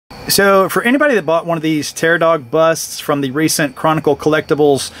So for anybody that bought one of these Terror Dog busts from the recent Chronicle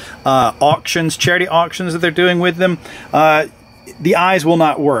Collectibles auctions, charity auctions that they're doing with them, the eyes will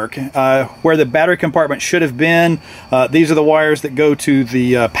not work. Where the battery compartment should have been, these are the wires that go to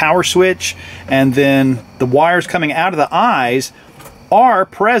the power switch, and then the wires coming out of the eyes are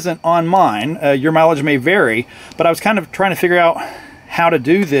present on mine. Your mileage may vary, but I was kind of trying to figure out how to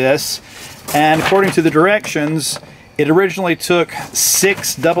do this, and according to the directions, it originally took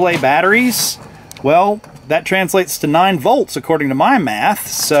 6 AA batteries. Well, that translates to 9 volts according to my math,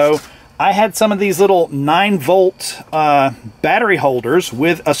 so I had some of these little 9-volt battery holders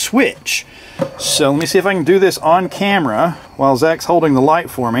with a switch. So let me see if I can do this on camera while Zach's holding the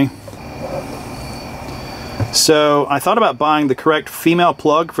light for me. So I thought about buying the correct female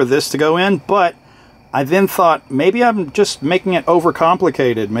plug for this to go in, but I then thought maybe I'm just making it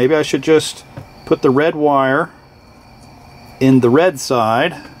overcomplicated. Maybe I should just put the red wire in the red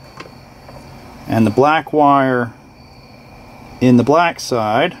side and the black wire in the black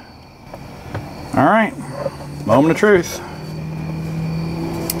side. Alright, moment of truth.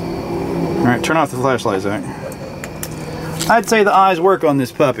 Alright, turn off the flashlight, Zach. I'd say the eyes work on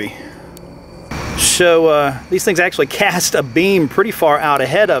this puppy. So these things actually cast a beam pretty far out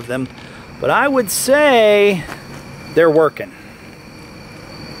ahead of them, but I would say they're working.